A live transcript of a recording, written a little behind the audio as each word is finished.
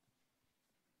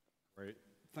Great.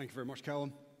 Thank you very much,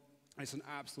 Callum. It's an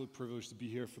absolute privilege to be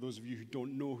here. For those of you who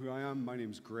don't know who I am, my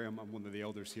name's Graham. I'm one of the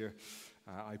elders here.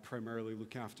 I primarily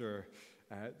look after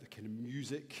the kind of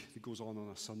music that goes on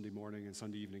a Sunday morning and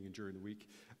Sunday evening and during the week.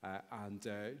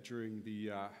 During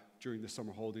the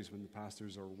summer holidays when the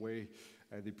pastors are away,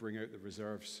 they bring out the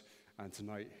reserves. And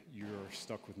tonight you're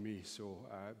stuck with me, so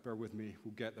bear with me.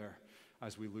 We'll get there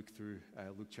as we look through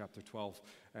Luke chapter 12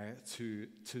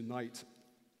 tonight.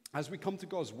 As we come to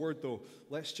God's word, though,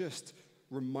 let's just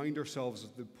remind ourselves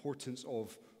of the importance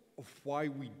of why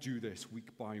we do this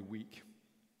week by week.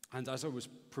 And as I was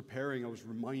preparing, I was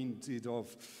reminded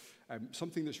of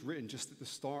something that's written just at the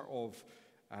start of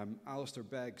Alistair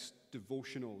Begg's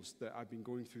devotionals that I've been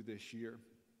going through this year.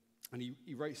 And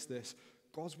he writes this: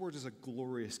 God's word is a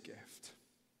glorious gift.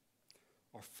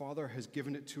 Our Father has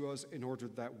given it to us in order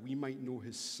that we might know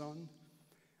his Son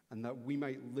and that we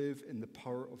might live in the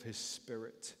power of his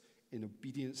Spirit in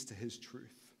obedience to his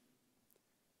truth.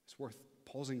 It's worth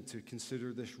pausing to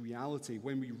consider this reality.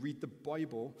 When we read the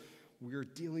Bible, we are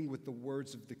dealing with the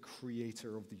words of the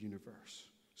Creator of the universe,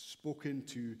 spoken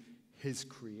to his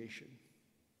creation.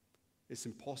 It's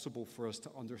impossible for us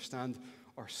to understand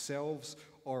ourselves,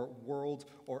 our world,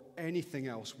 or anything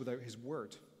else without his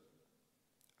word.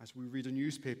 As we read a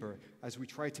newspaper, as we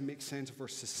try to make sense of our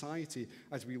society,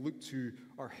 as we look to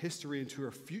our history and to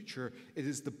our future, it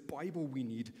is the Bible we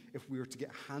need if we are to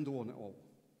get a handle on it all.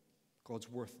 God's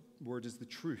word is the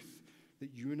truth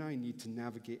that you and I need to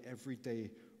navigate every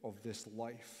day of this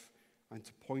life and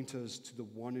to point us to the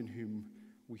one in whom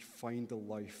we find the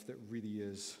life that really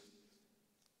is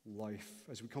life.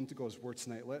 As we come to God's word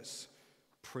tonight, let's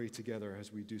pray together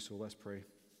as we do so. Let's pray.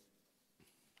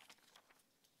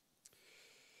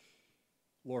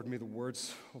 Lord, may the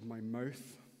words of my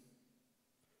mouth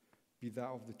be that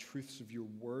of the truths of your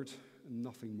word and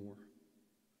nothing more.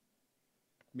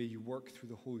 May you work through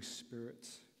the Holy Spirit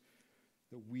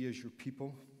that we as your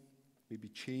people may be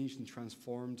changed and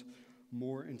transformed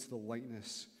more into the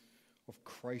likeness of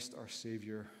Christ our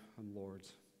Savior and Lord.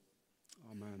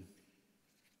 Amen.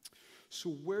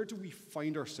 So where do we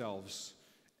find ourselves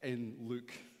in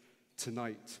Luke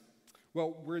tonight?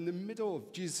 Well, we're in the middle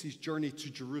of Jesus' journey to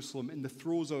Jerusalem, in the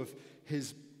throes of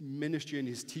his ministry and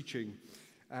his teaching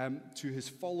to his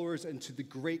followers and to the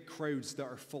great crowds that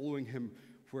are following him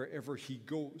wherever he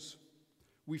goes.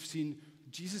 We've seen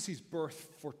Jesus'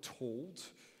 birth foretold.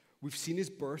 We've seen his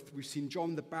birth. We've seen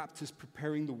John the Baptist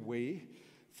preparing the way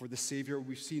for the Savior.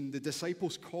 We've seen the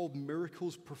disciples called,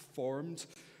 miracles performed,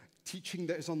 teaching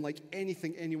that is unlike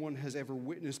anything anyone has ever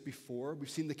witnessed before. We've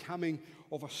seen the coming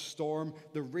of a storm,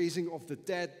 the raising of the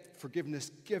dead,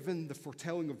 forgiveness given, the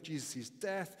foretelling of Jesus'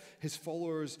 death, his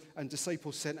followers and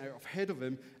disciples sent out ahead of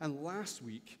him. And last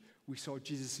week, we saw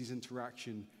Jesus'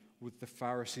 interaction with the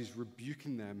Pharisees,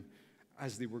 rebuking them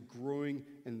as they were growing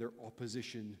in their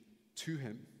opposition to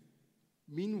him.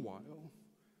 Meanwhile,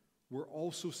 we're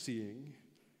also seeing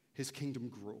his kingdom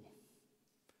grow.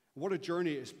 What a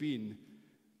journey it's been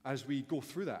as we go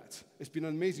through that. It's been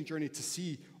an amazing journey to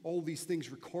see all these things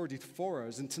recorded for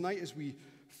us. And tonight, as we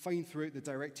find throughout the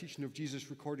direct teaching of Jesus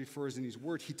recorded for us in his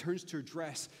word, he turns to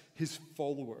address his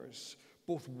followers,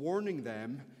 both warning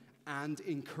them and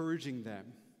encouraging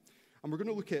them. And we're going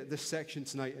to look at this section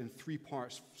tonight in three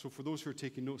parts. So for those who are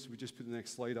taking notes, we just put the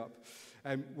next slide up.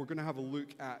 We're going to have a look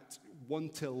at 1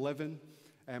 to 11,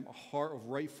 a heart of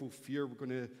rightful fear. We're going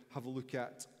to have a look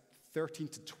at 13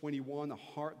 to 21, a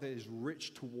heart that is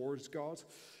rich towards God.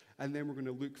 And then we're going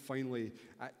to look finally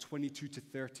at 22 to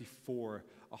 34,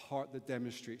 a heart that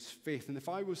demonstrates faith. And if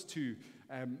I was to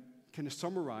kind of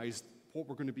summarize what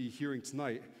we're going to be hearing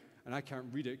tonight, and I can't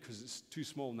read it because it's too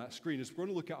small on that screen, is we're going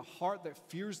to look at a heart that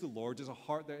fears the Lord is a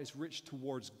heart that is rich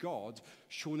towards God,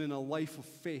 shown in a life of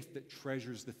faith that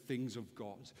treasures the things of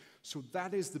God. So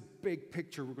that is the big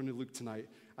picture we're going to look tonight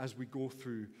as we go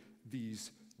through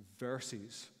these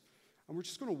verses. And we're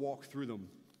just going to walk through them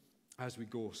as we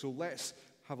go. So let's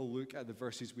have a look at the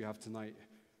verses we have tonight.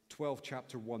 12,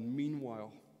 chapter 1.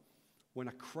 Meanwhile, when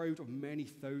a crowd of many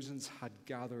thousands had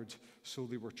gathered, so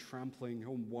they were trampling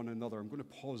on one another. I'm going to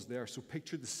pause there. So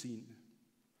picture the scene.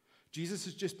 Jesus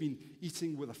has just been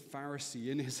eating with a Pharisee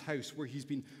in his house, where he's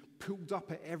been pulled up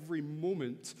at every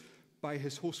moment by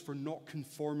his host for not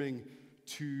conforming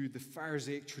to the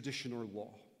Pharisaic tradition or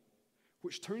law,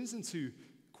 which turns into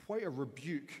quite a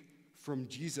rebuke from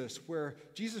Jesus, where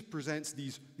Jesus presents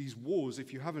these woes.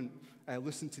 If you haven't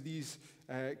listened to these,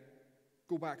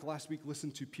 go back last week, listen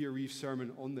to Pierre Reeve's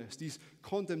sermon on this. These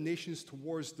condemnations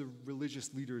towards the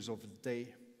religious leaders of the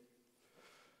day.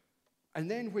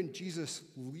 And then when Jesus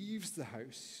leaves the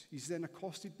house, he's then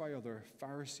accosted by other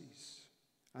Pharisees.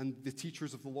 and the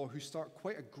teachers of the law who start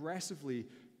quite aggressively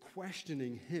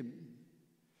questioning him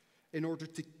in order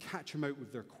to catch him out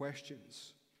with their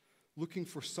questions, looking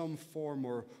for some form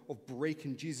of break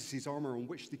in Jesus' armor on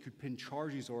which they could pin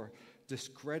charges or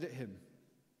discredit him.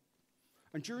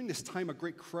 And during this time, a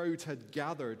great crowd had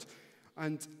gathered,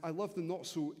 and I love the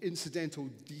not-so-incidental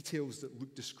details that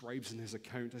Luke describes in his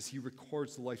account as he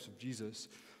records the life of Jesus.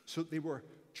 So they were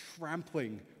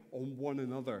trampling on one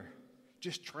another,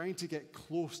 just trying to get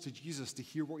close to Jesus to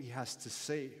hear what he has to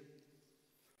say.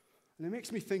 And it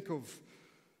makes me think of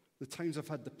the times I've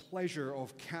had the pleasure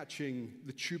of catching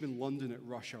the tube in London at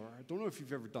rush hour. I don't know if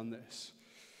you've ever done this.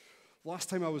 Last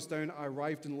time I was down, I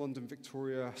arrived in London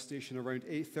Victoria Station around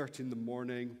 8:30 in the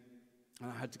morning,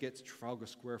 and I had to get to Trafalgar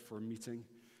Square for a meeting.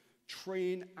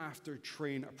 Train after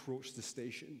train approached the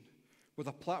station, with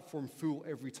a platform full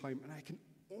every time, and I can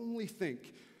only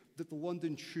think that the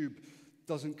London Tube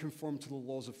doesn't conform to the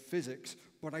laws of physics,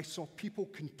 but I saw people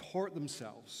contort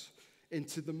themselves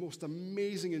into the most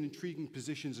amazing and intriguing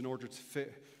positions in order to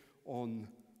fit on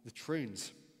the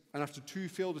trains. And after 2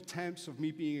 failed attempts of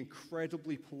me being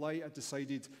incredibly polite, I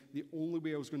decided the only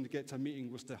way I was going to get to a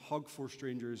meeting was to hug 4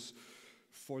 strangers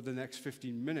for the next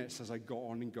 15 minutes as I got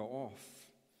on and got off.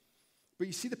 But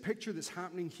you see the picture that's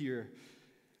happening here.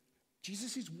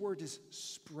 Jesus' word is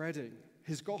spreading.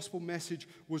 His gospel message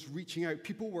was reaching out.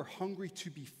 People were hungry to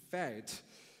be fed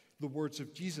the words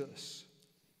of Jesus.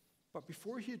 But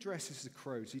before he addresses the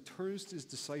crowds, he turns to his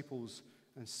disciples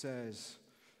and says,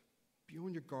 "Be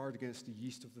on your guard against the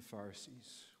yeast of the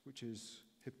Pharisees," which is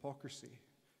hypocrisy.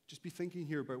 Just be thinking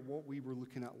here about what we were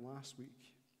looking at last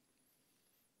week.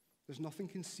 There's nothing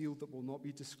concealed that will not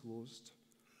be disclosed,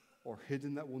 or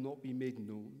hidden that will not be made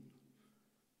known.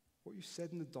 What you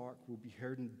said in the dark will be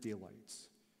heard in daylight.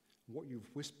 What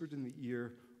you've whispered in the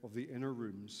ear of the inner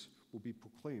rooms will be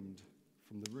proclaimed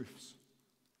from the roofs.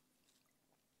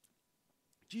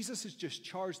 Jesus has just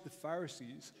charged the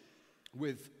Pharisees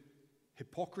with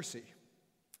hypocrisy.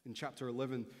 In chapter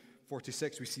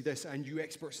 11:46, we see this, "And you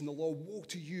experts in the law, woe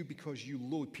to you because you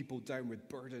load people down with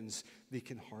burdens they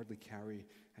can hardly carry,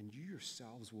 and you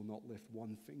yourselves will not lift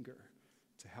one finger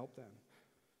to help them."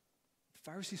 The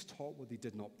Pharisees taught what they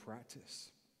did not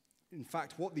practice. In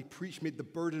fact, what they preached made the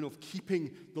burden of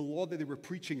keeping the law that they were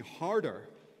preaching harder.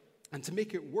 And to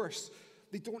make it worse,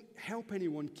 they don't help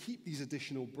anyone keep these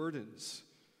additional burdens.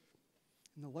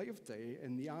 In the light of day,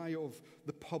 in the eye of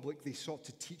the public, they sought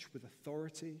to teach with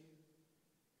authority,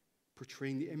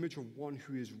 portraying the image of one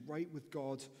who is right with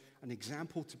God, an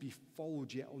example to be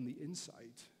followed yet on the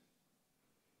inside.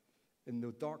 In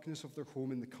the darkness of their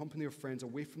home, in the company of friends,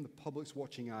 away from the public's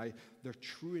watching eye, their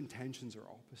true intentions are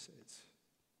opposite.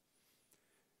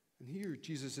 And here,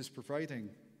 Jesus is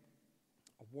providing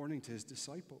a warning to his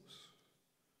disciples.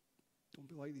 Don't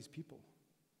be like these people.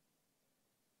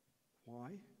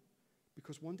 Why?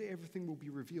 Because one day everything will be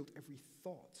revealed, every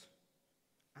thought,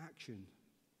 action,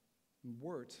 and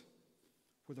word.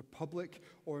 Whether public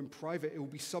or in private, it will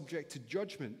be subject to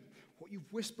judgment. What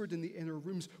you've whispered in the inner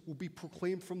rooms will be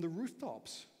proclaimed from the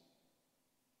rooftops.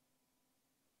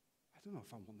 I don't know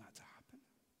if I want that to happen.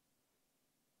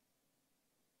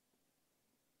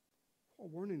 What a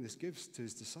warning this gives to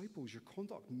his disciples. Your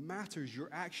conduct matters,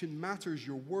 your action matters,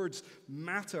 your words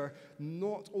matter.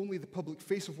 Not only the public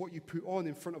face of what you put on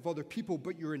in front of other people,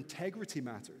 but your integrity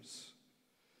matters.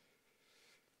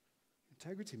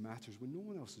 Integrity matters when no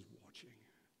one else is watching.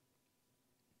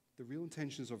 The real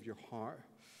intentions of your heart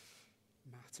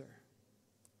matter.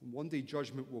 And one day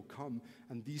judgment will come,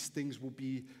 and these things will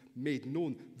be made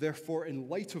known. Therefore, in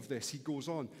light of this, he goes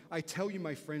on, "I tell you,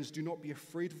 my friends, do not be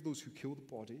afraid of those who kill the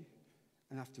body,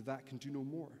 and after that can do no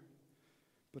more.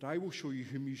 But I will show you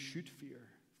whom you should fear.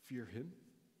 Fear him.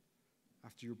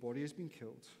 After your body has been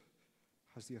killed,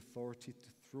 has the authority to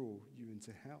throw you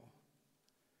into hell.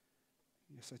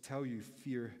 Yes, I tell you,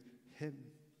 fear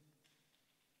him."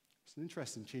 It's an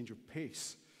interesting change of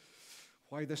pace.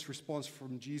 Why this response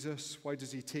from Jesus? Why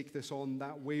does he take this on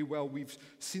that way? Well, we've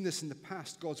seen this in the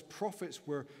past. God's prophets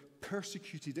were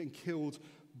persecuted and killed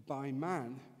by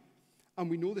man. And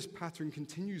we know this pattern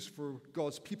continues for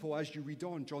God's people as you read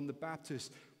on. John the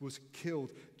Baptist was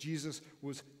killed. Jesus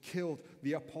was killed.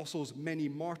 The apostles, many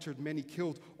martyred, many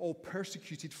killed, all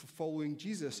persecuted for following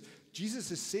Jesus.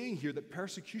 Jesus is saying here that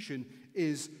persecution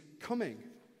is coming.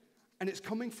 And it's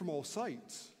coming from all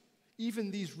sides,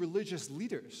 even these religious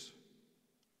leaders.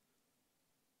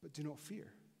 But do not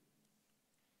fear.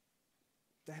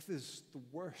 Death is the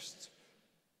worst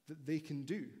that they can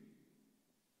do.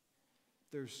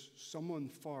 There's someone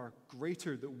far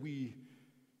greater that we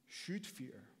should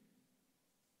fear.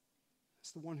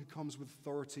 It's the one who comes with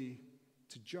authority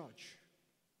to judge.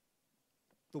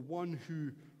 the one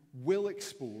who will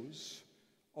expose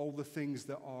all the things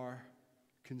that are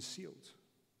concealed.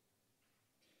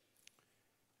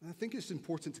 And I think it's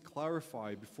important to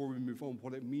clarify before we move on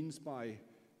what it means by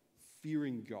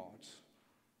fearing God.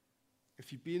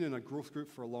 If you've been in a growth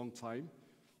group for a long time,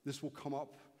 this will come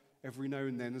up every now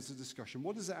and then as a discussion.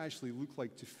 What does it actually look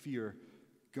like to fear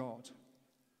God?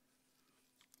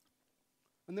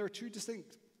 And there are two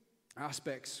distinct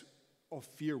aspects of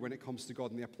fear when it comes to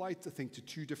God, and they apply, I think, to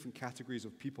two different categories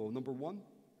of people. Number one,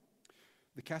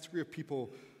 the category of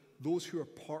people, those who are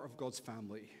part of God's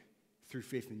family through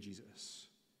faith in Jesus.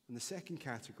 And the second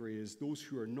category is those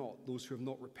who are not, those who have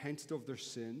not repented of their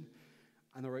sin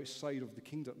and are outside of the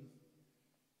kingdom.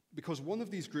 Because one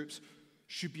of these groups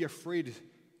should be afraid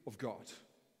of God.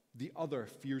 The other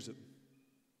fears him.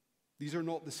 These are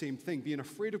not the same thing. Being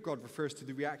afraid of God refers to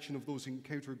the reaction of those who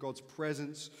encounter God's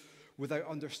presence without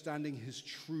understanding his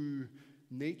true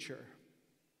nature.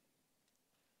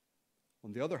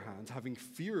 On the other hand, having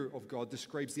fear of God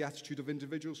describes the attitude of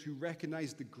individuals who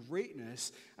recognize the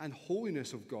greatness and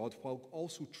holiness of God while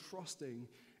also trusting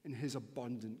in his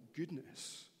abundant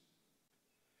goodness.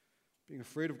 Being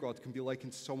afraid of God can be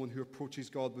likened to someone who approaches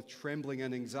God with trembling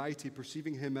and anxiety,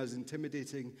 perceiving him as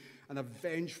intimidating and a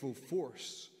vengeful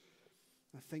force.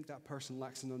 I think that person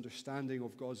lacks an understanding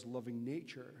of God's loving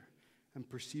nature and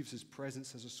perceives his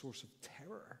presence as a source of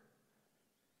terror.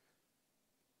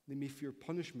 They may fear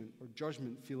punishment or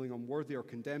judgment, feeling unworthy or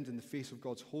condemned in the face of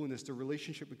God's holiness. Their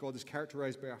relationship with God is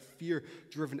characterized by a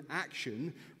fear-driven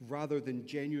action rather than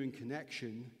genuine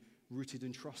connection rooted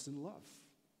in trust and love.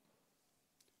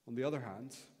 On the other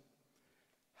hand,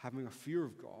 having a fear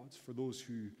of God for those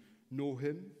who know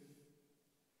him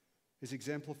is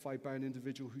exemplified by an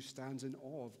individual who stands in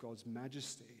awe of God's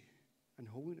majesty and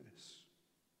holiness.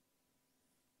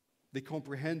 They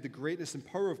comprehend the greatness and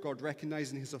power of God,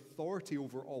 recognizing his authority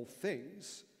over all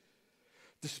things.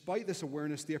 Despite this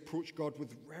awareness, they approach God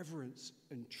with reverence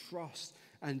and trust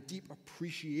and deep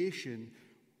appreciation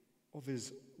of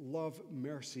his love,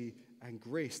 mercy, and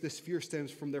grace. This fear stems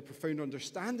from their profound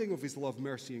understanding of his love,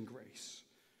 mercy, and grace.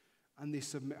 And they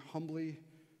submit humbly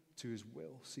to his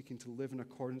will, seeking to live in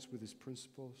accordance with his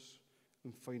principles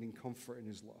and finding comfort in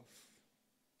his love.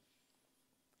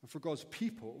 And for God's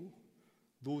people,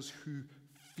 those who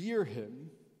fear him,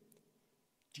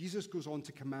 Jesus goes on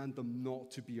to command them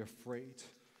not to be afraid.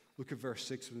 Look at verse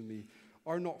 6 with me.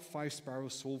 Are not 5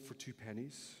 sparrows sold for 2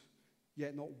 pennies?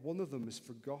 Yet not one of them is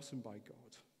forgotten by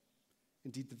God.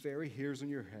 Indeed, the very hairs on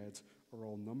your head are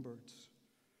all numbered.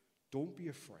 Don't be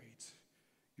afraid.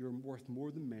 You're worth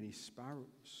more than many sparrows.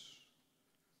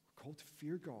 We're called to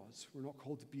fear God. We're not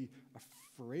called to be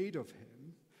afraid of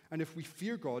him. And if we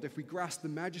fear God, if we grasp the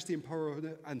majesty and power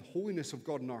and holiness of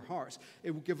God in our hearts,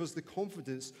 it will give us the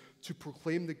confidence to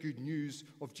proclaim the good news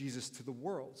of Jesus to the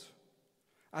world.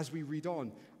 As we read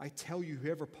on, I tell you,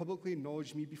 whoever publicly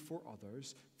acknowledged me before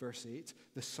others, verse 8,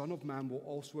 the Son of Man will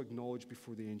also acknowledge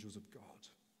before the angels of God.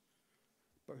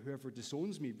 But whoever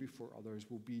disowns me before others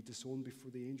will be disowned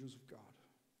before the angels of God.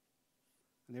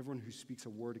 And everyone who speaks a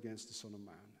word against the Son of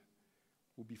Man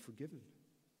will be forgiven.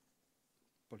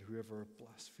 But whoever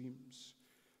blasphemes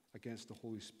against the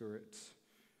Holy Spirit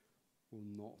will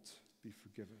not be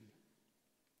forgiven.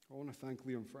 I want to thank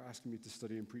Liam for asking me to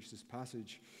study and preach this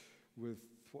passage with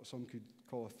what some could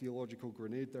call a theological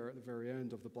grenade there at the very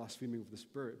end of the blaspheming of the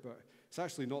Spirit, but it's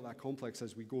actually not that complex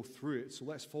as we go through it, so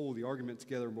let's follow the argument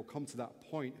together and we'll come to that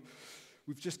point.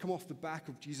 We've just come off the back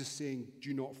of Jesus saying,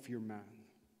 do not fear man.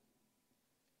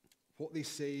 What they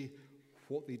say,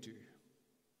 what they do.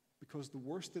 Because the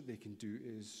worst that they can do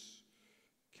is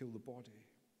kill the body.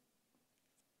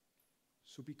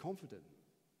 So be confident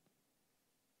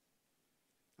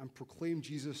and proclaim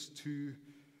Jesus to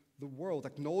the world.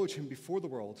 Acknowledge him before the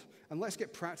world. And let's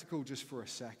get practical just for a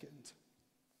second.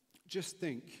 Just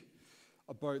think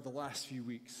about the last few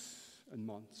weeks and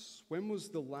months. When was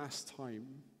the last time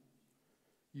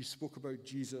you spoke about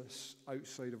Jesus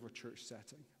outside of a church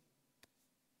setting?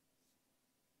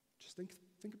 Just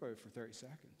think about it for 30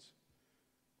 seconds.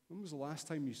 When was the last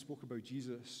time you spoke about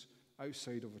Jesus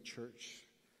outside of a church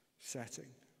setting?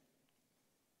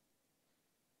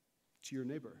 To your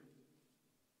neighbor,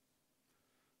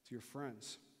 to your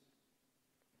friends,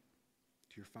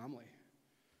 to your family,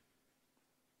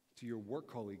 to your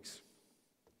work colleagues,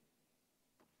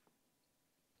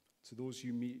 to those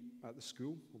you meet at the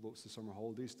school, although it's the summer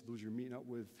holidays, to those you're meeting up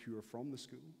with who are from the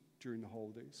school during the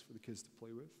holidays for the kids to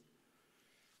play with,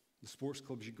 the sports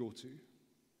clubs you go to.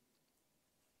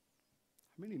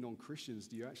 How many non-Christians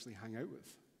do you actually hang out with?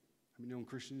 How many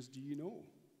non-Christians do you know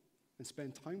and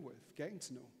spend time with, getting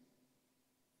to know?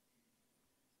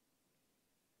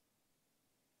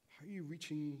 How are you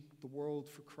reaching the world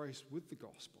for Christ with the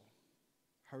gospel?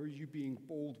 How are you being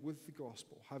bold with the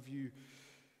gospel? Have you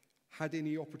had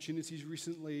any opportunities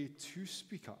recently to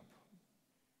speak up,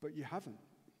 but you haven't?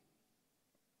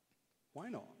 Why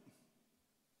not?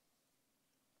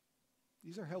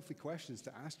 These are healthy questions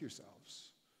to ask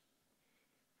yourselves.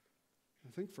 I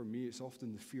think for me, it's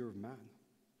often the fear of man.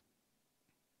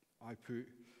 I put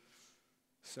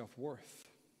self-worth,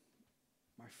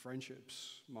 my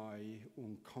friendships, my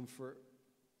own comfort,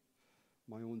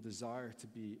 my own desire to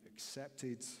be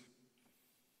accepted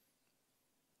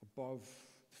above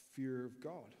the fear of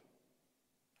God.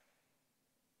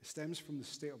 It stems from the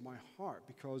state of my heart,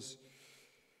 because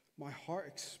my heart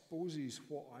exposes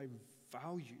what I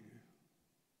value.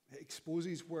 It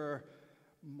exposes where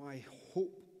my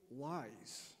hope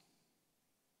lies.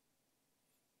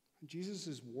 And Jesus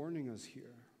is warning us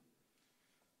here.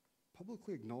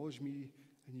 Publicly acknowledge me,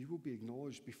 and you will be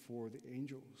acknowledged before the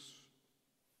angels.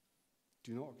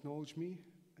 Do not acknowledge me,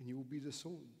 and you will be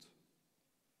disowned.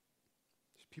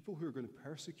 There's people who are going to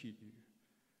persecute you.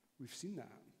 We've seen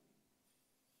that.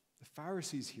 The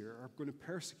Pharisees here are going to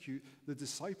persecute the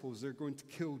disciples. They're going to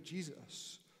kill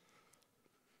Jesus.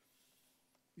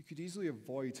 You could easily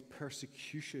avoid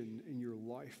persecution in your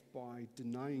life by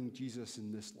denying Jesus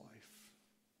in this life.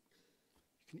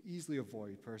 You can easily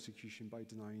avoid persecution by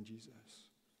denying Jesus.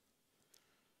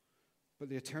 But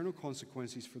the eternal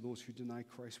consequences for those who deny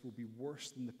Christ will be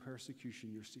worse than the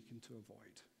persecution you're seeking to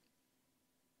avoid.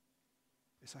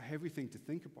 It's a heavy thing to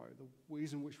think about, the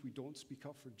ways in which we don't speak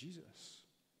up for Jesus,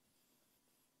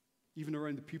 even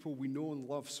around the people we know and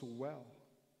love so well.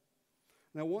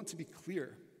 And I want to be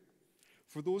clear,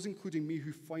 for those including me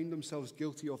who find themselves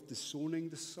guilty of disowning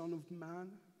the Son of Man,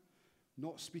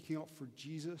 not speaking up for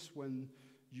Jesus when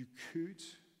you could,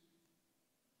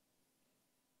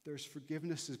 there's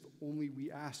forgiveness if only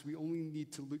we ask. We only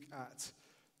need to look at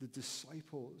the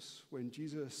disciples when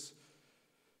Jesus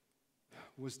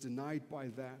was denied by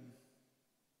them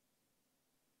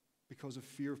because of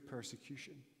fear of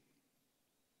persecution.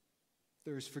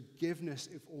 There is forgiveness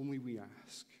if only we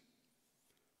ask.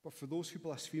 But for those who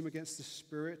blaspheme against the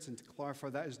Spirit, and to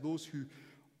clarify, that is those who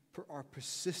are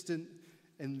persistent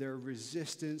in their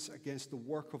resistance against the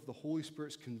work of the Holy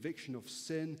Spirit's conviction of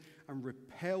sin and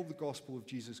repel the gospel of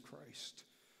Jesus Christ,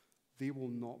 they will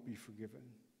not be forgiven.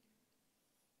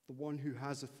 The one who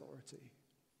has authority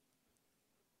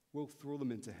will throw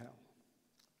them into hell.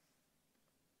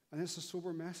 And it's a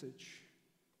sober message.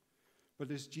 But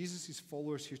as Jesus'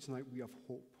 followers here tonight, we have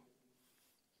hope.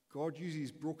 God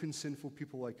uses broken, sinful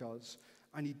people like us,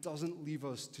 and he doesn't leave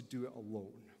us to do it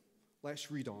alone.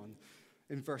 Let's read on.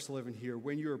 In verse 11 here,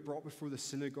 when you are brought before the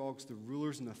synagogues, the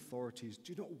rulers and authorities,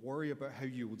 do not worry about how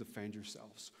you will defend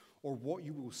yourselves or what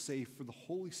you will say, for the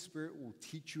Holy Spirit will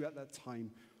teach you at that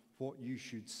time what you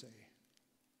should say.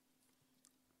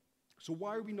 So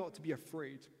why are we not to be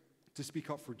afraid to speak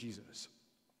up for Jesus?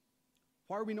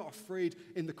 Why are we not afraid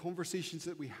in the conversations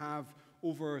that we have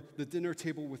over the dinner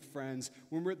table with friends,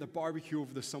 when we're at the barbecue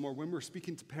over the summer, when we're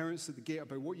speaking to parents at the gate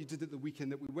about what you did at the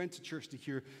weekend, that we went to church to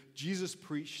hear Jesus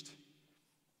preached?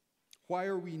 Why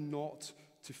are we not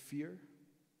to fear?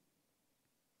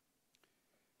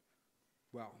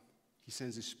 Well, he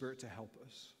sends his Spirit to help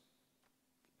us.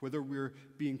 Whether we're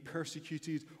being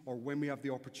persecuted or when we have the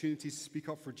opportunity to speak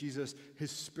up for Jesus,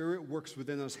 his Spirit works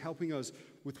within us, helping us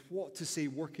with what to say,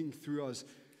 working through us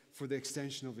for the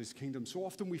extension of his kingdom. So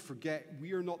often we forget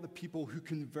we are not the people who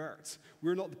convert.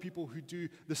 We're not the people who do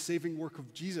the saving work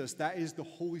of Jesus. That is the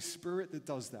Holy Spirit that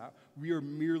does that. We are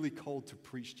merely called to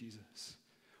preach Jesus.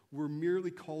 We're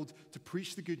merely called to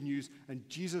preach the good news, and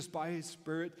Jesus, by his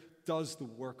Spirit, does the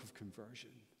work of conversion.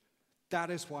 That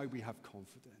is why we have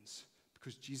confidence,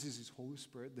 because Jesus is Holy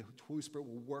Spirit. The Holy Spirit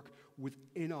will work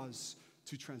within us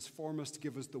to transform us, to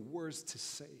give us the words to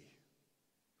say.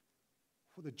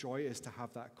 What a joy it is to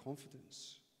have that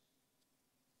confidence.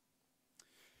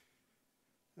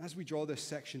 As we draw this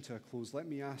section to a close, let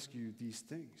me ask you these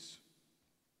things.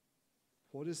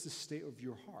 What is the state of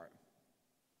your heart?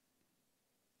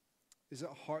 Is it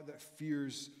a heart that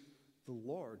fears the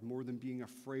Lord more than being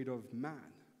afraid of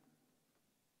man?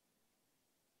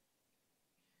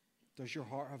 Does your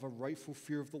heart have a rightful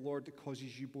fear of the Lord that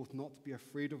causes you both not to be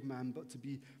afraid of man, but to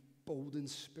be bold in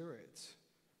spirit?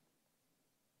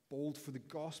 Bold for the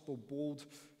gospel, bold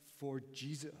for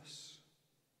Jesus.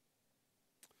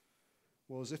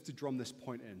 Well, as if to drum this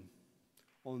point in,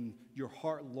 on your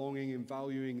heart longing and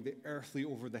valuing the earthly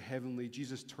over the heavenly,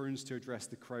 Jesus turns to address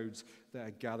the crowds that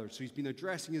had gathered. So he's been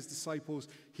addressing his disciples.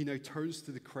 He now turns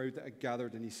to the crowd that had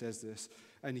gathered, and he says this,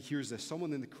 and he hears this.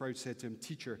 Someone in the crowd said to him,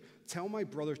 "Teacher, tell my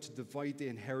brother to divide the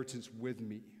inheritance with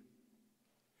me."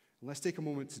 Let's take a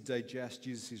moment to digest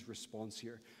Jesus' response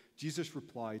here. Jesus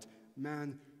replied,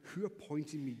 "Man, who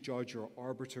appointed me judge or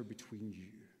arbiter between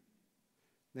you?"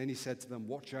 Then he said to them,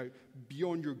 "Watch out, be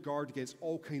on your guard against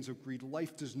all kinds of greed.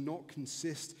 Life does not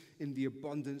consist in the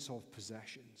abundance of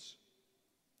possessions."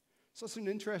 So that's an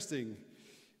interesting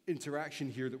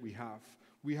interaction here that we have.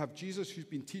 We have Jesus who's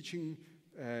been teaching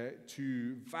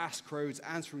to vast crowds,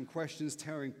 answering questions,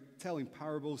 telling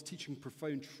parables, teaching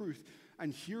profound truth.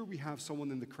 And here we have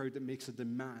someone in the crowd that makes a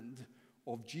demand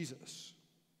of Jesus.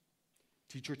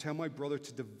 "Teacher, tell my brother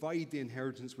to divide the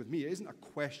inheritance with me." It isn't a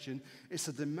question, it's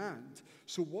a demand.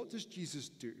 So what does Jesus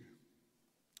do?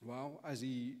 Well, as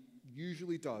he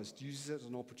usually does, Jesus has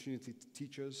an opportunity to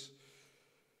teach us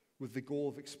with the goal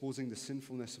of exposing the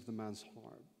sinfulness of the man's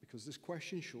heart. Because this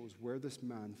question shows where this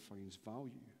man finds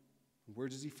value. And where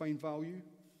does he find value?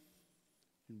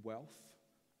 In wealth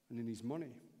and in his money.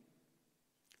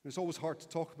 And it's always hard to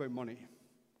talk about money.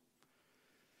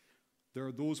 There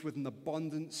are those with an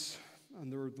abundance,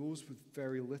 and there are those with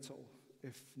very little,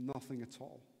 if nothing at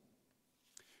all.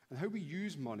 And how we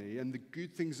use money and the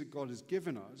good things that God has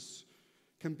given us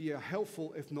can be a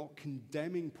helpful, if not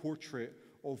condemning, portrait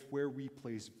of where we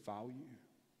place value.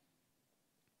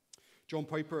 John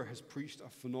Piper has preached a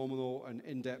phenomenal and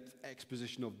in-depth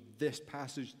exposition of this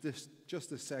passage, just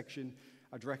this section.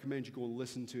 I'd recommend you go and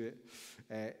listen to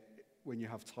it when you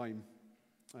have time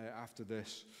after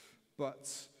this.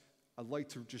 But I'd like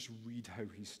to just read how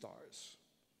he starts.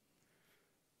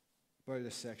 About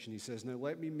this section, he says, "Now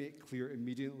let me make clear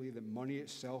immediately that money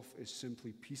itself is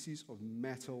simply pieces of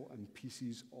metal and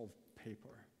pieces of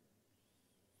paper.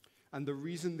 And the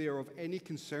reason they are of any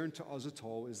concern to us at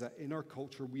all is that in our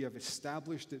culture we have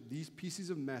established that these pieces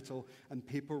of metal and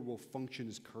paper will function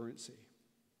as currency.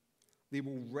 They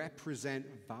will represent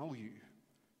value.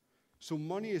 So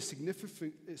money is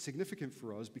significant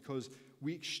for us because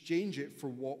we exchange it for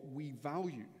what we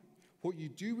value. What you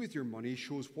do with your money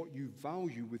shows what you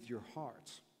value with your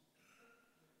heart.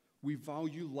 We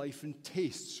value life and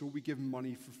taste, so we give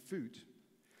money for food.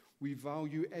 We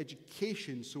value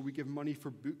education, so we give money for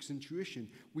books and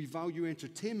tuition. We value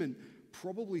entertainment,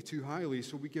 probably too highly,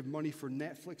 so we give money for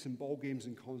Netflix and ball games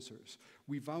and concerts.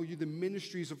 We value the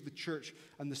ministries of the church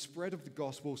and the spread of the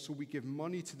gospel, so we give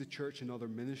money to the church and other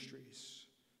ministries."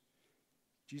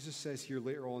 Jesus says here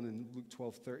later on in Luke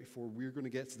 12:34, we're going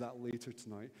to get to that later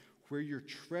tonight, "Where your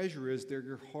treasure is, there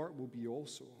your heart will be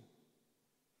also."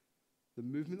 The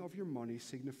movement of your money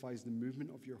signifies the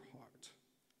movement of your heart.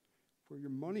 Where your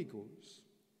money goes,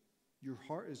 your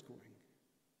heart is going.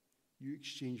 You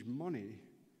exchange money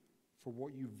for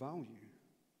what you value,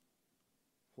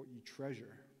 what you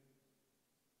treasure.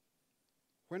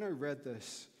 When I read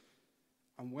this,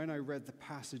 and when I read the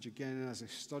passage again, and as I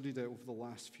studied it over the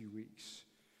last few weeks,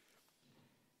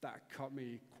 that cut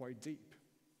me quite deep.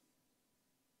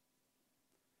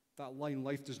 That line,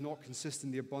 "Life does not consist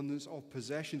in the abundance of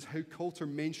possessions." How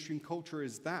mainstream culture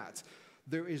is that?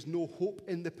 There is no hope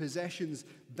in the possessions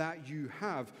that you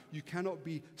have. You cannot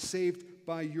be saved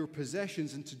by your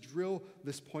possessions. And to drill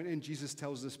this point in, Jesus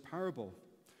tells this parable.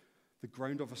 "The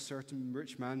ground of a certain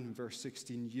rich man," in verse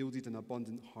 16, "yielded an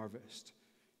abundant harvest.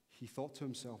 He thought to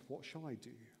himself, 'What shall I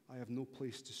do? I have no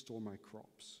place to store my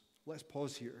crops.'" Let's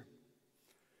pause here.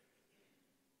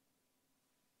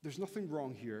 There's nothing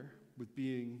wrong here with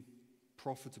being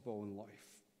profitable in life.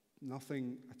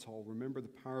 Nothing at all. Remember the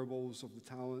parables of the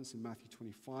talents in Matthew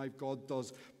 25. God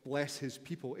does bless his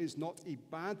people. It's not a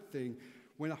bad thing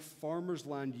when a farmer's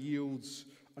land yields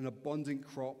an abundant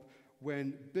crop,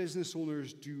 when business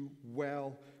owners do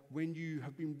well, when you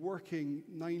have been working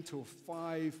 9 to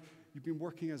 5, you've been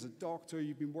working as a doctor,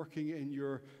 you've been working in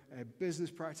your business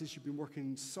practice, you've been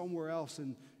working somewhere else,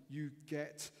 and you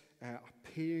get a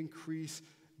pay increase.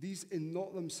 These in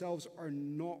not themselves are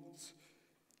not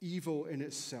evil in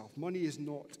itself. Money is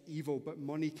not evil, but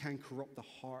money can corrupt the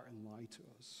heart and lie to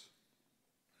us.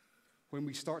 When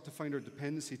we start to find our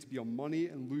dependency to be on money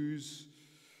and we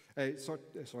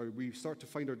start to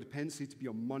find our dependency to be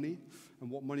on money and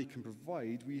what money can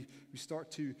provide, we start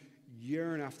to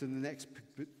yearn after the next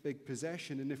big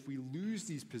possession. And if we lose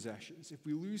these possessions, if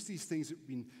we lose these things that we've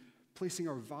been placing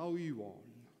our value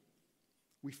on,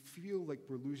 we feel like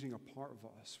we're losing a part of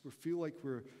us. We feel like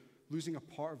we're losing a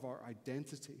part of our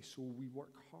identity, so we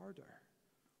work harder.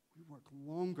 We work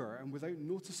longer, and without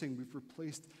noticing, we've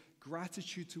replaced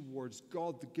gratitude towards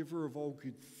God, the giver of all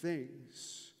good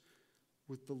things,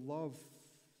 with the love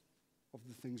of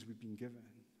the things we've been given,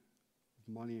 of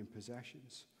money and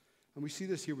possessions. And we see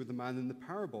this here with the man in the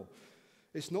parable.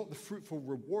 It's not the fruitful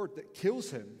reward that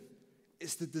kills him,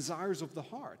 it's the desires of the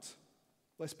heart.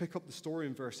 Let's pick up the story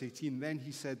in verse 18. Then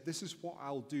he said, "This is what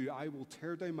I'll do. I will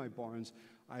tear down my barns.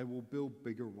 I will build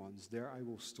bigger ones. There I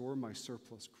will store my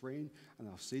surplus grain, and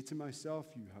I'll say to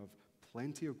myself, you have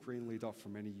plenty of grain laid up for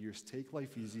many years. Take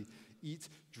life easy, eat,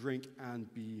 drink,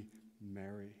 and be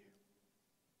merry."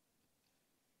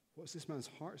 What's this man's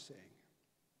heart saying?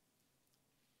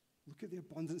 Look at the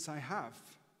abundance I have.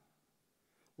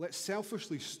 Let's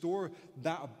selfishly store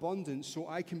that abundance so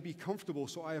I can be comfortable,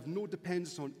 so I have no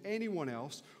dependence on anyone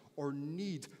else or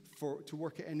need to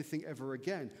work at anything ever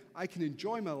again. I can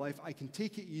enjoy my life. I can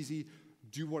take it easy,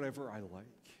 do whatever I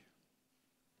like.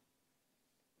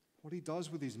 What he does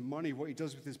with his money, what he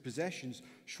does with his possessions,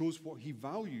 shows what he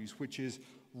values, which is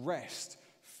rest,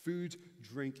 food,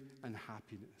 drink, and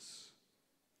happiness.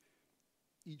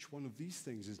 Each one of these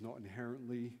things is not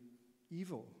inherently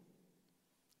evil.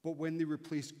 But when they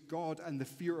replace God and the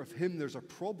fear of him, there's a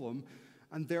problem,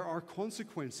 and there are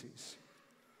consequences.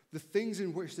 The things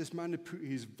in which this man had put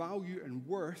his value and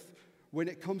worth, when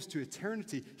it comes to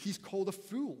eternity, he's called a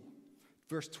fool.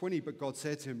 Verse 20, but God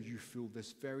said to him, "You fool,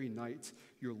 this very night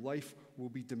your life will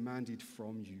be demanded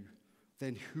from you.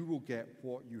 Then who will get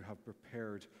what you have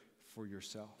prepared for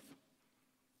yourself?"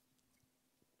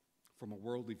 From a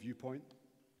worldly viewpoint,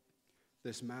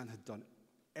 this man had done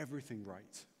everything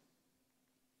right.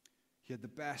 He had the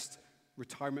best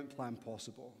retirement plan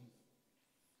possible.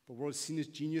 But what is seen as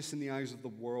genius in the eyes of the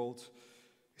world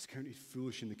is counted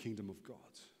foolish in the kingdom of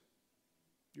God.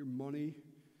 Your money,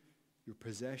 your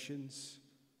possessions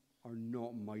are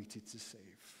not mighty to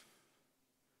save.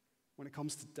 When it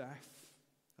comes to death,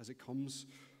 as it comes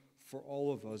for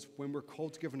all of us, when we're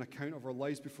called to give an account of our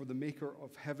lives before the maker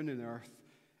of heaven and earth,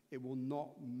 it will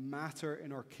not matter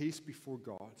in our case before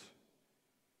God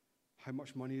how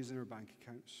much money is in our bank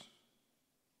accounts,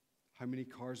 how many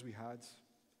cars we had,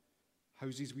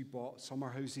 houses we bought, summer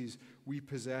houses we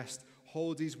possessed,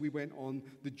 holidays we went on,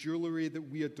 the jewelry that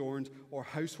we adorned, or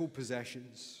household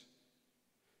possessions.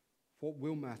 What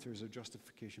will matter is our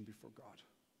justification before God.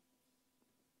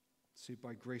 Saved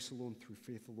by grace alone, through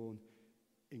faith alone,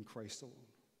 in Christ alone.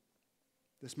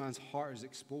 This man's heart is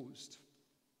exposed.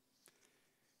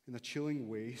 In a chilling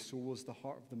way, so was the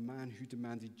heart of the man who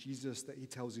demanded Jesus that he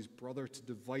tells his brother to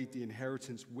divide the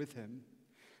inheritance with him,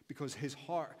 because his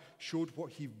heart showed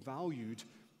what he valued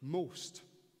most.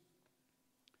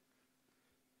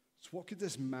 So what could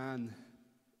this man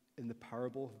in the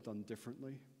parable have done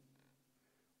differently?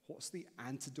 What's the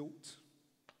antidote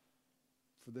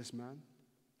for this man?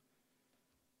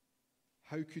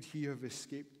 How could he have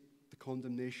escaped the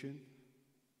condemnation?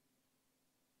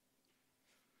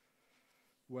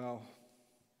 Well,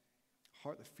 a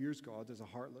heart that fears God is a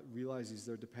heart that realizes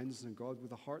their dependence on God.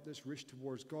 With a heart that's rich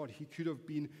towards God, he could have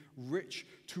been rich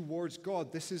towards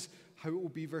God. This is how it will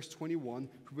be, verse 21,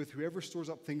 with whoever stores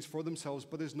up things for themselves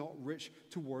but is not rich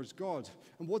towards God.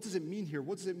 And what does it mean here?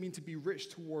 What does it mean to be rich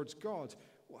towards God?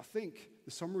 Well, I think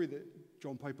the summary that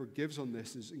John Piper gives on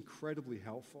this is incredibly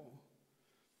helpful.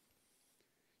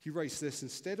 He writes this: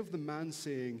 instead of the man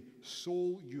saying,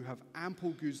 "Soul, you have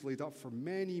ample goods laid up for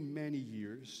many, many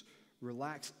years.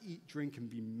 Relax, eat, drink, and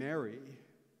be merry,"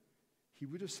 he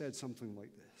would have said something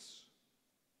like this.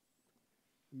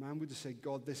 The man would have said,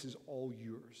 "God, this is all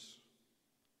yours.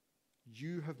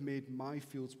 You have made my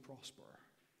fields prosper.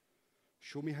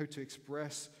 Show me how to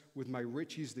express with my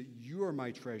riches that you are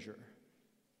my treasure,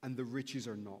 and the riches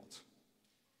are not.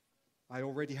 I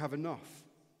already have enough.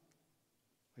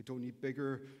 I don't need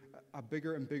a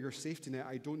bigger and bigger safety net.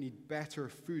 I don't need better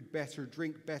food, better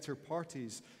drink, better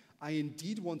parties. I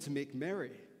indeed want to make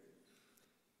merry,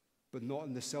 but not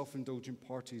in the self-indulgent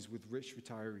parties with rich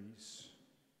retirees.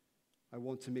 I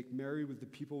want to make merry with the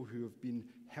people who have been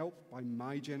helped by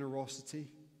my generosity.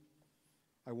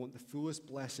 I want the fullest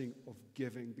blessing of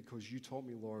giving, because you taught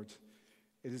me, Lord,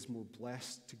 it is more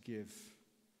blessed to give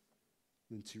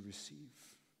than to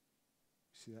receive."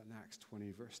 You see that in Acts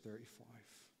 20, verse 35.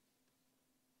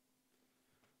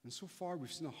 And so far,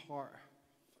 we've seen a heart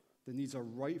that needs a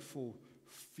rightful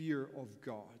fear of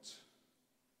God.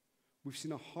 We've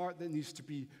seen a heart that needs to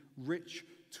be rich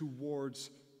towards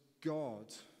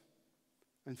God.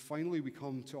 And finally, we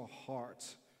come to a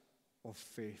heart of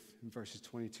faith in verses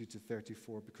 22 to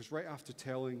 34, because right after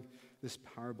telling this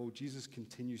parable, Jesus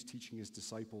continues teaching his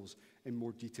disciples in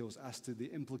more details as to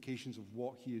the implications of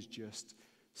what he has just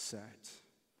said.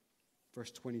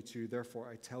 Verse 22, "Therefore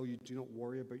I tell you, do not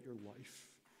worry about your life,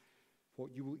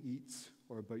 what you will eat,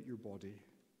 or about your body,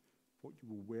 what you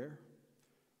will wear.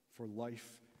 For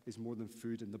life is more than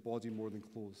food, and the body more than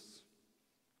clothes."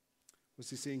 What's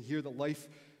he saying here? That life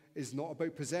is not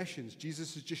about possessions.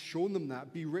 Jesus has just shown them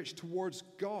that. Be rich towards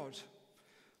God.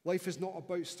 Life is not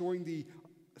about storing the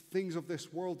things of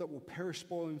this world that will perish,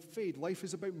 spoil, and fade. Life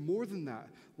is about more than that.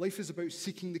 Life is about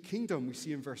seeking the kingdom, we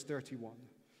see in verse 31.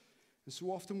 And so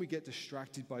often we get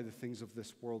distracted by the things of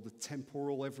this world, the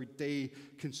temporal, everyday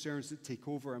concerns that take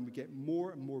over, and we get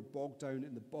more and more bogged down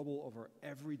in the bubble of our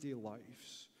everyday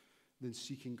lives than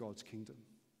seeking God's kingdom.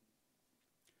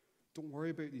 Don't worry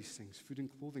about these things, food and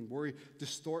clothing. Worry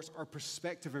distorts our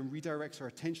perspective and redirects our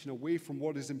attention away from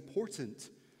what is important.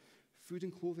 Food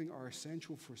and clothing are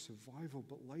essential for survival,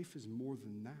 but life is more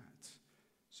than that.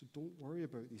 So don't worry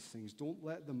about these things. Don't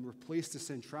let them replace the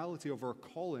centrality of our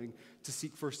calling to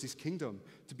seek first his kingdom,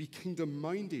 to be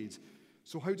kingdom-minded.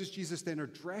 So how does Jesus then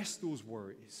address those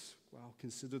worries? Well,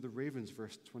 consider the ravens,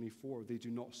 verse 24. They do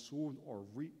not sow or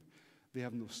reap. They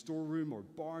have no storeroom or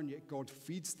barn, yet God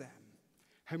feeds them.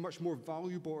 How much more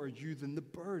valuable are you than the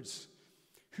birds?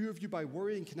 Who of you by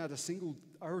worrying can add a single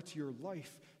hour to your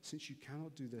life? Since you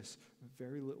cannot do this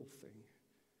very little thing,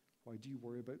 why do you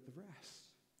worry about the rest?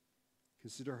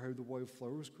 Consider how the wild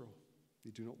flowers grow.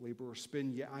 They do not labor or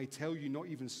spin, yet I tell you, not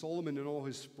even Solomon in all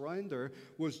his splendor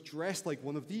was dressed like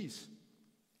one of these.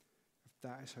 If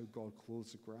that is how God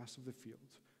clothes the grass of the field,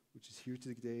 which is here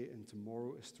today and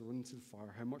tomorrow is thrown into the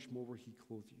fire, how much more will he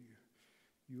clothe you?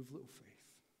 You have little faith.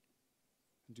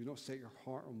 And do not set your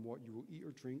heart on what you will eat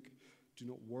or drink. Do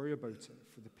not worry about it,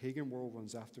 for the pagan world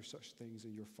runs after such things,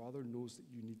 and your Father knows that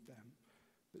you need them.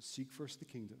 But seek first the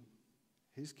kingdom,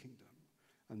 his kingdom,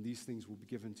 and these things will be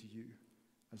given to you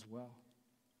as well.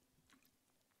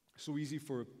 So easy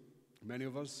for many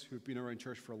of us who have been around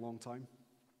church for a long time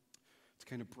to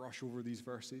kind of brush over these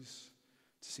verses,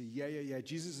 to say, yeah,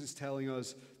 Jesus is telling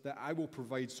us that I will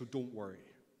provide, so don't worry.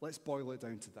 Let's boil it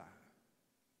down to that.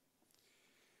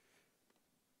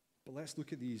 But let's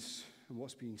look at these and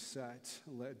what's being said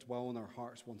and let it dwell in our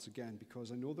hearts once again,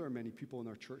 because I know there are many people in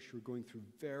our church who are going through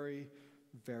very,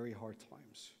 very hard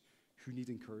times, who need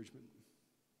encouragement,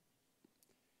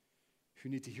 who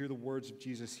need to hear the words of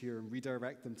Jesus here and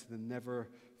redirect them to the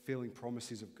never-failing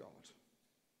promises of God.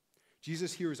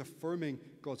 Jesus here is affirming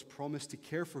God's promise to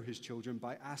care for his children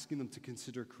by asking them to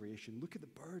consider creation. Look at the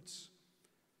birds.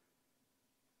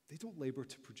 They don't labor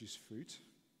to produce food.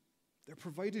 They're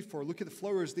provided for. Look at the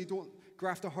flowers. They don't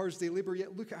graft a harvest, they labor,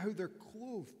 yet look at how they're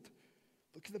clothed.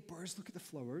 Look at the birds, look at the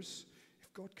flowers.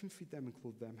 If God can feed them and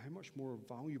clothe them, how much more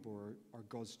valuable are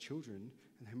God's children,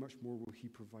 and how much more will he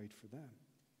provide for them?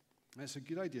 And it's a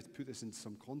good idea to put this into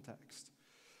some context,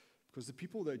 because the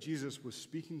people that Jesus was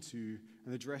speaking to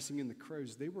and addressing in the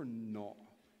crowds, they were not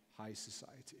high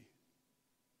society.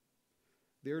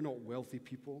 They're not wealthy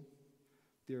people.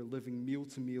 They are living meal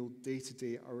to meal, day to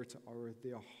day, hour to hour.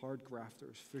 They are hard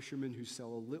grafters, fishermen who sell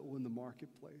a little in the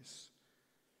marketplace.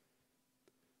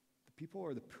 The people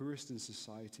are the poorest in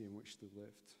society in which they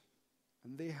lived.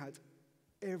 And they had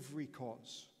every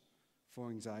cause for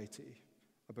anxiety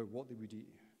about what they would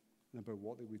eat and about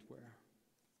what they would wear.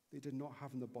 They did not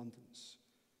have an abundance.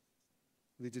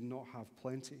 They did not have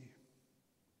plenty.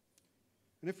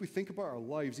 And if we think about our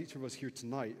lives, each of us here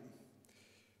tonight,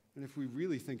 and if we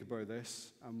really think about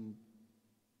this,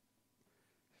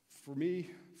 for me,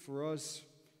 for us,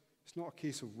 it's not a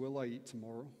case of will I eat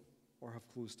tomorrow or have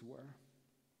clothes to wear.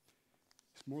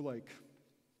 It's more like,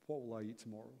 what will I eat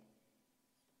tomorrow?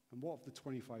 And what of the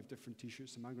 25 different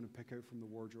t-shirts am I going to pick out from the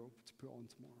wardrobe to put on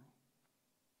tomorrow?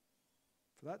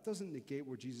 For that doesn't negate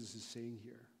what Jesus is saying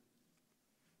here.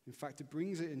 In fact, it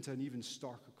brings it into an even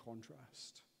starker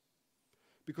contrast.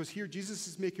 Because here Jesus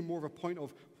is making more of a point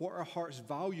of what our hearts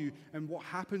value and what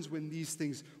happens when these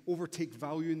things overtake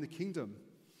value in the kingdom.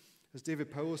 As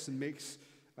David Powlison makes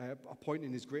a point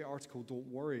in his great article, Don't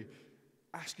Worry,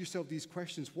 ask yourself these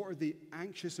questions. What are the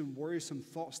anxious and worrisome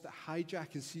thoughts that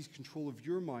hijack and seize control of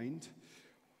your mind?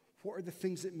 What are the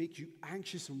things that make you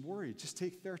anxious and worried? Just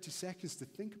take 30 seconds to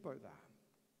think about that.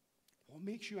 What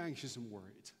makes you anxious and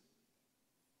worried?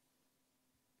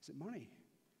 Is it money?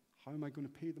 How am I going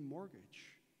to pay the mortgage?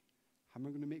 How am I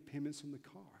going to make payments on the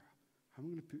car? How am I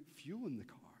going to put fuel in the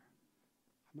car?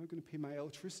 How am I going to pay my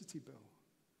electricity bill?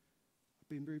 I've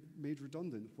been made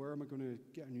redundant. Where am I going to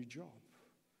get a new job?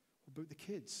 What about the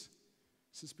kids?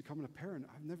 Since becoming a parent,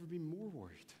 I've never been more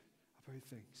worried about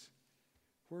things.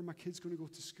 Where are my kids going to go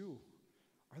to school?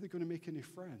 Are they going to make any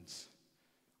friends?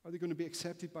 Are they going to be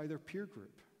accepted by their peer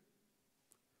group?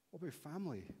 What about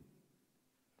family?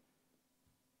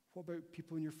 What about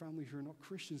people in your family who are not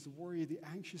Christians? The worry, the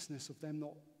anxiousness of them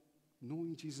not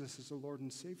knowing Jesus as their Lord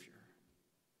and Savior.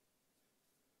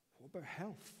 What about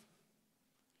health?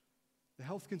 The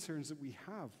health concerns that we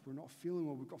have. We're not feeling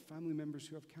well. We've got family members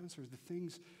who have cancer. The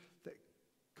things that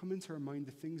come into our mind,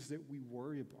 the things that we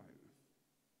worry about.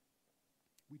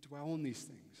 We dwell on these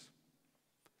things.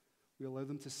 We allow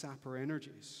them to sap our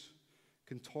energies,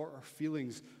 contort our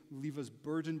feelings, leave us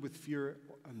burdened with fear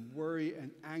and worry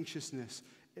and anxiousness.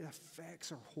 It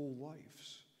affects our whole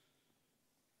lives.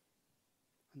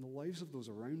 And the lives of those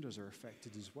around us are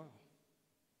affected as well.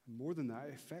 And more than that,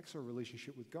 it affects our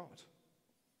relationship with God.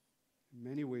 In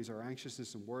many ways, our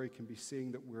anxiousness and worry can be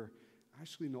saying that we're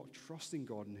actually not trusting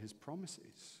God and his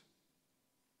promises.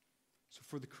 So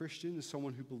for the Christian, as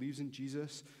someone who believes in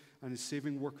Jesus and his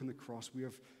saving work on the cross, we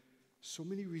have so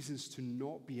many reasons to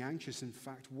not be anxious. In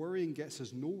fact, worrying gets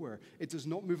us nowhere. It does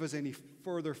not move us any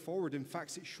further forward. In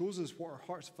fact, it shows us what our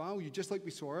hearts value. Just like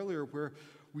we saw earlier, where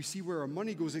we see where our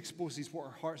money goes exposes what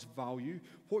our hearts value.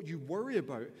 What you worry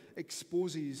about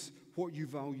exposes what you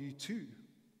value too.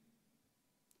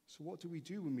 So what do we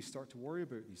do when we start to worry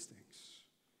about these things?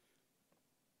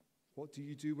 What do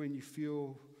you do when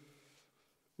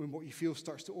what you feel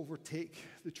starts to overtake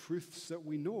the truths that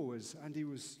we know, as Andy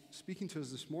was speaking to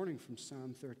us this morning from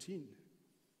Psalm 13?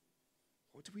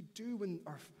 What do we do when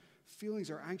our feelings,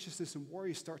 our anxiousness and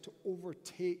worry start to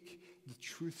overtake the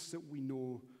truths that we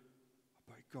know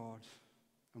about God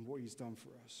and what he's done for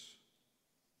us?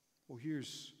 Well,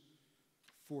 here's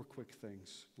 4 quick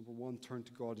things. Number 1, turn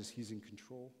to God as he's in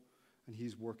control and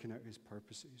he's working out his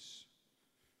purposes.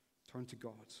 Turn to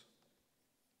God.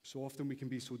 So often we can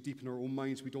be so deep in our own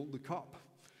minds we don't look up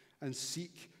and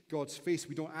seek God's face.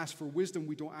 We don't ask for wisdom.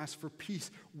 We don't ask for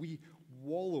peace. We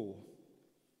wallow.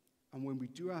 And when we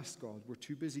do ask God, we're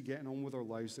too busy getting on with our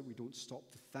lives that we don't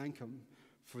stop to thank him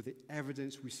for the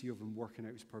evidence we see of him working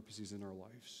out his purposes in our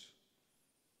lives.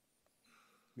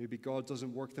 Maybe God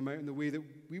doesn't work them out in the way that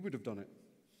we would have done it,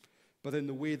 but in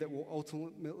the way that will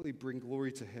ultimately bring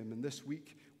glory to him. And this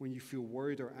week, when you feel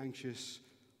worried or anxious,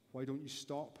 why don't you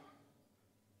stop?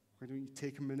 Why don't you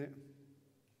take a minute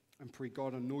and pray,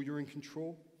 God, I know you're in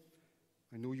control.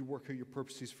 I know you work out your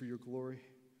purposes for your glory.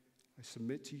 I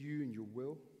submit to you and your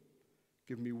will.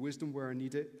 Give me wisdom where I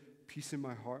need it. Peace in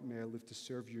my heart. May I live to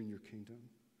serve you in your kingdom.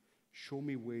 Show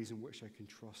me ways in which I can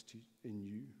trust in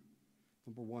you.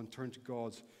 Number 1, turn to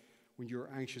God when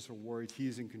you're anxious or worried. He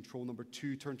is in control. Number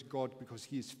 2, turn to God because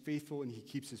he is faithful and he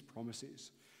keeps his promises.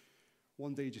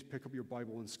 One day, just pick up your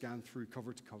Bible and scan through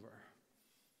cover to cover.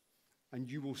 And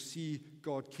you will see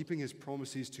God keeping his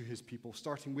promises to his people.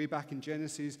 Starting way back in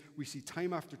Genesis, we see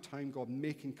time after time God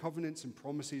making covenants and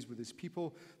promises with his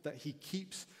people that he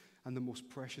keeps. And the most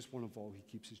precious one of all he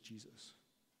keeps is Jesus.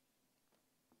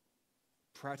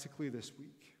 Practically this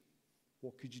week,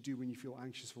 what could you do when you feel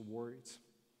anxious or worried?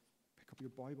 Pick up your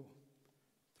Bible.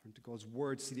 Turn to God's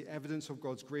word. See the evidence of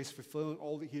God's grace fulfilling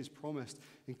all that he has promised,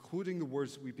 including the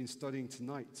words that we've been studying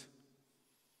tonight.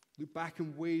 Look back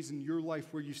in ways in your life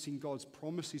where you've seen God's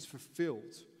promises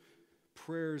fulfilled,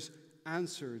 prayers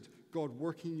answered, God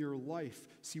working in your life.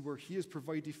 See where he has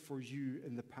provided for you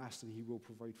in the past and he will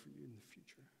provide for you in the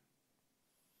future.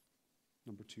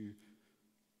 Number 2,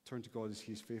 turn to God as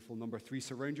he is faithful. Number 3,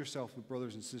 surround yourself with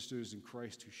brothers and sisters in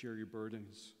Christ who share your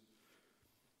burdens.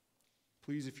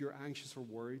 Please, if you're anxious or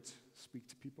worried, speak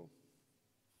to people.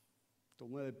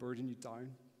 Don't let it burden you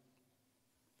down.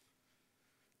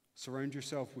 Surround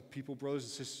yourself with people, brothers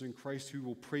and sisters in Christ, who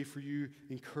will pray for you,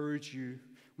 encourage you.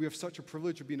 We have such a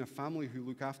privilege of being a family who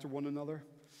look after one another.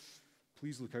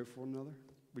 Please look out for one another.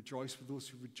 Rejoice with those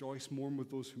who rejoice, mourn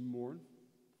with those who mourn.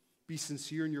 Be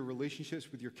sincere in your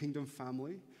relationships with your kingdom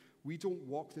family. We don't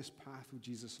walk this path with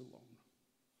Jesus alone.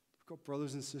 We've got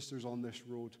brothers and sisters on this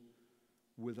road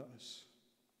with us.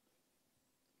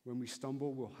 When we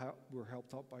stumble, we're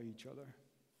helped up by each other.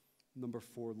 Number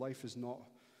 4, life is not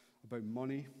about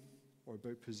money or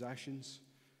about possessions.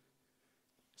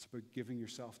 It's about giving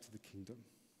yourself to the kingdom.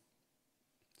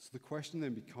 So the question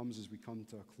then becomes, as we come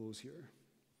to a close here,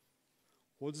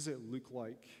 what does it look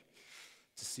like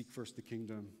to seek first the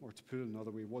kingdom? Or to put it another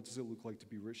way, what does it look like to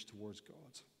be rich towards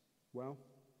God? Well,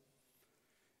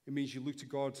 it means you look to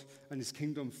God and his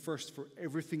kingdom first for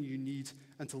everything you need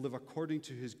and to live according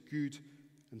to his good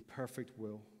and perfect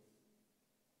will.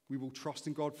 We will trust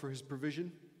in God for his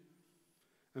provision.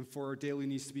 And for our daily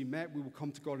needs to be met, we will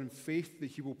come to God in faith that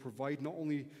he will provide not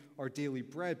only our daily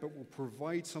bread, but will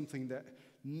provide something that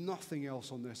nothing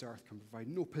else on this earth can provide.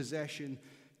 No possession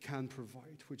can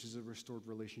provide, which is a restored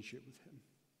relationship with him.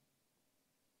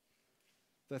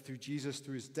 That through Jesus,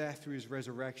 through his death, through his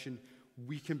resurrection,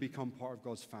 we can become part of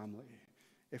God's family.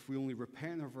 If we only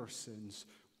repent of our sins,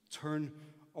 turn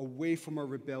away from our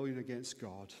rebellion against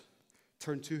God,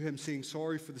 turn to him saying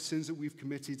sorry for the sins that we've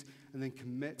committed, and then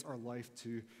commit our life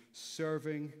to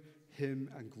serving him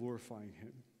and glorifying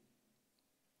him.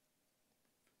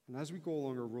 And as we go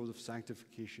along our road of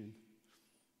sanctification,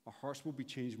 our hearts will be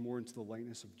changed more into the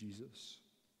likeness of Jesus.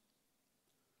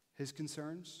 His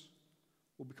concerns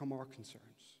will become our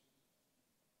concerns.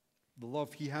 The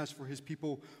love he has for his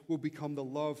people will become the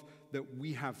love that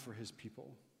we have for his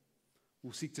people.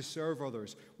 We'll seek to serve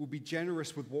others. We'll be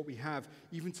generous with what we have,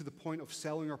 even to the point of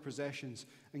selling our possessions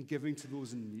and giving to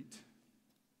those in need.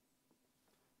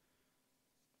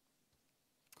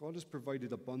 God has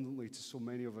provided abundantly to so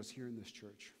many of us here in this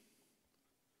church.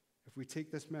 If we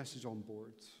take this message on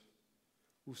board,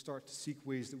 we'll start to seek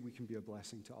ways that we can be a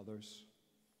blessing to others.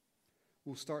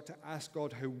 We'll start to ask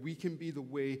God how we can be the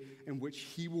way in which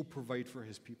he will provide for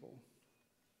his people.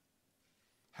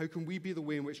 How can we be the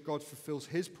way in which God fulfills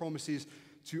his promises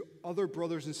to other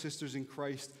brothers and sisters in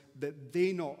Christ, that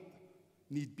they not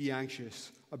need be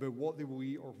anxious about what they will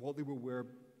eat or what they will wear?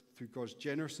 Through God's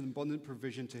generous and abundant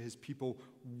provision to his people,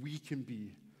 we can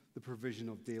be the provision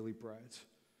of daily bread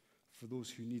for those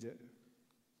who need it.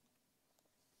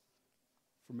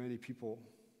 For many people,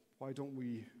 why don't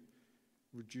we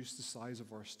reduce the size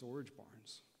of our storage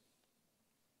barns?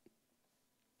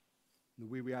 In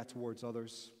the way we act towards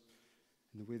others,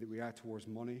 in the way that we act towards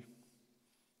money,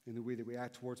 in the way that we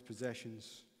act towards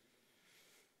possessions,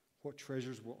 what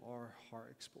treasures will our heart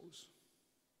expose?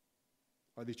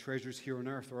 Are they treasures here on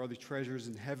earth, or are they treasures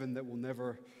in heaven that will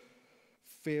never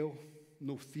fail?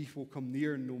 No thief will come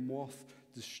near, and no moth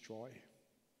destroy.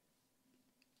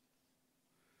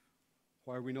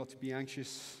 Why are we not to be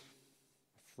anxious,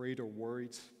 afraid, or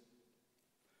worried?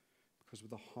 Because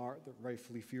with a heart that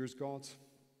rightfully fears God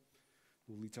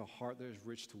will lead to a heart that is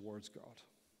rich towards God,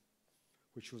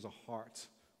 which was a heart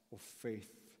of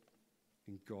faith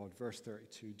in God. Verse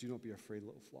 32, do not be afraid,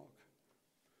 little flock,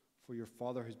 for your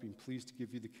Father has been pleased to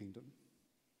give you the kingdom.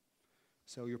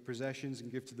 Sell your possessions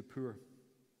and give to the poor.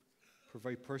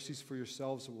 Provide purses for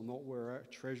yourselves that will not wear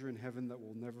out, treasure in heaven that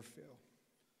will never fail,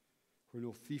 where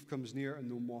no thief comes near and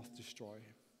no moth destroy.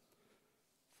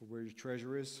 For where your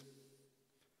treasure is,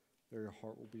 there your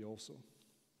heart will be also.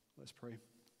 Let's pray.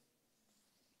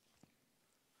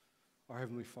 Our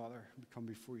Heavenly Father, we come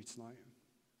before you tonight,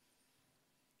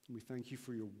 and we thank you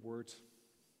for your word.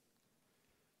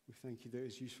 We thank you that it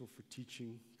is useful for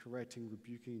teaching, correcting,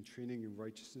 rebuking, and training in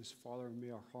righteousness. Father,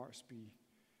 may our hearts be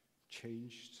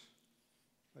changed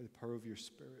by the power of your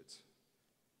Spirit.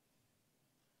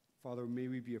 Father, may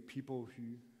we be a people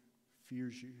who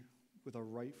fears you with a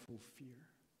rightful fear.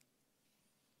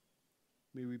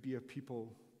 May we be a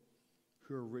people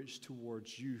who are rich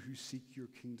towards you, who seek your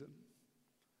kingdom,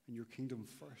 and your kingdom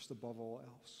first above all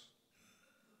else.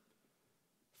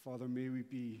 Father, may we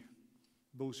be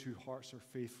those whose hearts are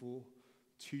faithful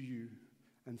to you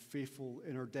and faithful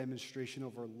in our demonstration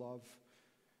of our love,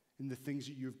 in the things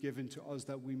that you have given to us,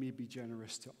 that we may be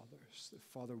generous to others. That,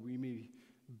 Father, we may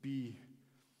be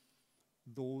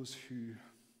those who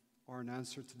are an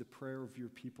answer to the prayer of your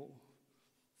people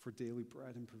for daily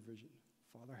bread and provision.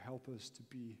 Father, help us to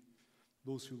be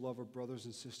those who love our brothers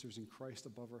and sisters in Christ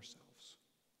above ourselves.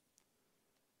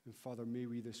 And Father, may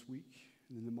we this week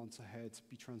and in the months ahead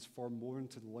be transformed more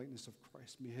into the likeness of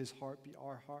Christ. May his heart be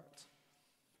our heart.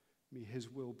 May his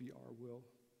will be our will.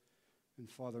 And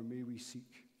Father, may we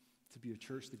seek to be a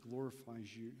church that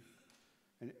glorifies you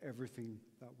in everything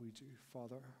that we do.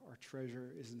 Father, our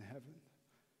treasure is in heaven,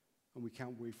 and we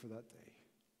can't wait for that day.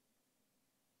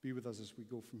 Be with us as we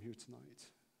go from here tonight,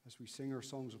 as we sing our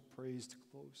songs of praise to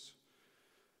close.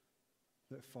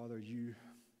 That, Father, you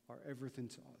are everything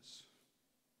to us.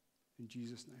 In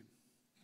Jesus' name.